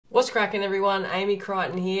What's cracking everyone, Amy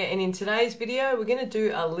Crichton here, and in today's video we're going to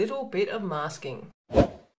do a little bit of masking.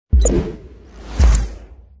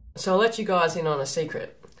 So I'll let you guys in on a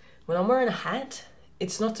secret. When I'm wearing a hat,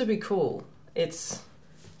 it's not to be cool, it's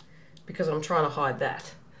because I'm trying to hide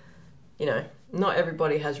that. You know, not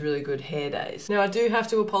everybody has really good hair days. Now I do have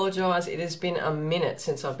to apologise, it has been a minute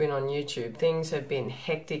since I've been on YouTube. Things have been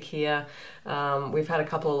hectic here. We've had a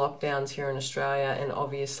couple of lockdowns here in Australia, and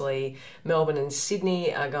obviously Melbourne and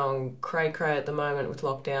Sydney are going cray-cray at the moment with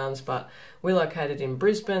lockdowns, but we're located in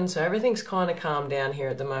Brisbane, so everything's kind of calmed down here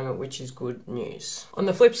at the moment, which is good news. On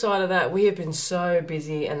the flip side of that, we have been so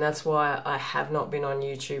busy, and that's why I have not been on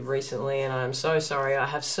YouTube recently, and I'm so sorry. I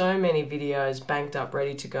have so many videos banked up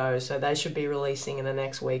ready to go, so they should be releasing in the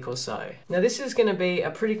next week or so. Now this is going to be a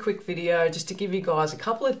pretty quick video just to give you guys a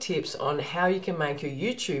couple of tips on how you can make your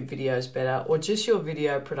YouTube videos better, or just your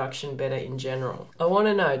video production better in general. I want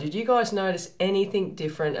to know, did you guys notice anything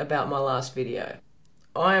different about my last video?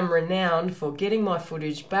 I am renowned for getting my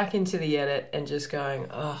footage back into the edit and just going,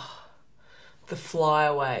 oh, the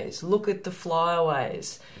flyaways, look at the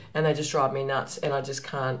flyaways. And they just drive me nuts, and I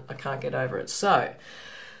can't get over it. So,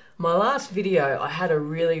 my last video, I had a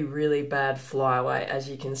really, really bad flyaway, as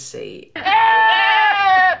you can see.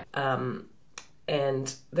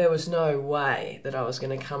 And there was no way that I was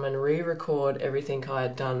going to come and re-record everything I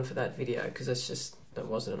had done for that video, because that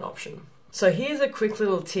wasn't an option. So here's a quick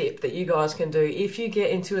little tip that you guys can do if you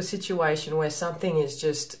get into a situation where something is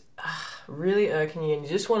just really irking you and you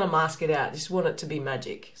just want to mask it out, just want it to be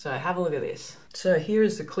magic. So have a look at this. So here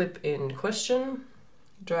is the clip in question.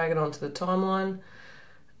 Drag it onto the timeline.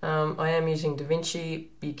 I am using DaVinci.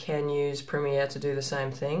 You can use Premiere to do the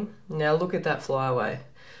same thing. Now look at that flyaway.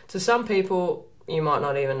 To some people, you might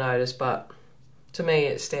not even notice, but to me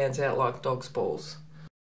it stands out like dog's balls.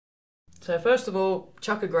 So first of all,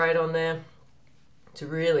 chuck a grade on there to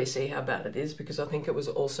really see how bad it is, because I think it was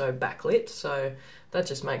also backlit, so that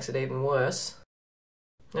just makes it even worse.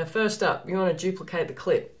 Now first up, you want to duplicate the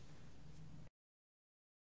clip.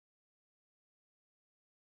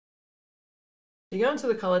 You go into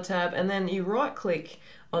the color tab and then you right click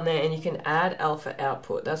on there and you can add alpha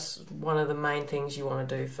output. That's one of the main things you want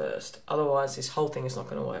to do first. Otherwise this whole thing is not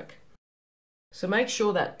going to work. So make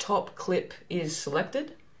sure that top clip is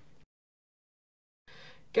selected.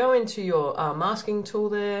 Go into your masking tool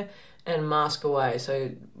there and mask away.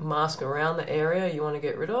 So mask around the area you want to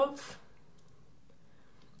get rid of.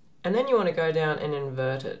 And then you want to go down and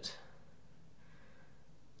invert it.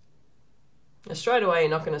 Now straight away you're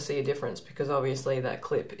not going to see a difference because obviously that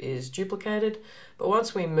clip is duplicated, but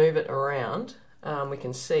once we move it around we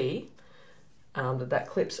can see that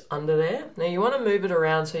clip's under there. Now you want to move it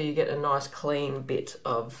around so you get a nice clean bit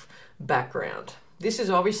of background. This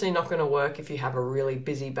is obviously not going to work if you have a really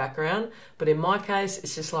busy background, but in my case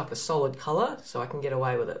it's just like a solid colour, so I can get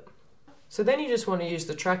away with it. So then you just want to use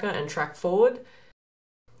the tracker and track forward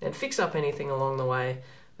and fix up anything along the way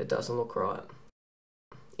that doesn't look right.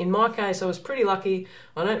 In my case, I was pretty lucky.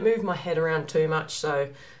 I don't move my head around too much, so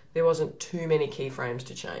there wasn't too many keyframes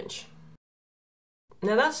to change.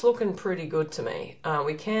 Now that's looking pretty good to me.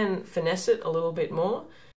 We can finesse it a little bit more.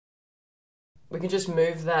 We can just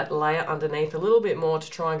move that layer underneath a little bit more to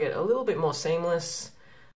try and get a little bit more seamless.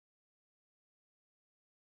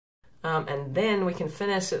 And then we can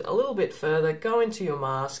finesse it a little bit further, go into your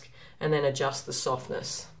mask, and then adjust the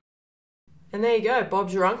softness. And there you go,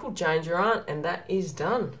 Bob's your uncle, Jane's your aunt, and that is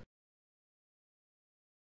done.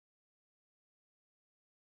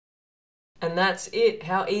 And that's it.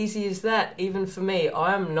 How easy is that? Even for me,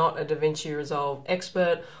 I am not a DaVinci Resolve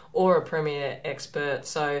expert or a Premiere expert,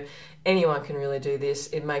 so anyone can really do this.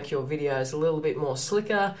 It makes your videos a little bit more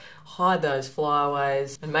slicker, hide those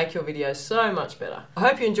flyaways, and make your videos so much better. I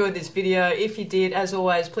hope you enjoyed this video. If you did, as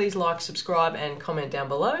always, please like, subscribe, and comment down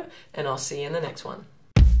below, and I'll see you in the next one.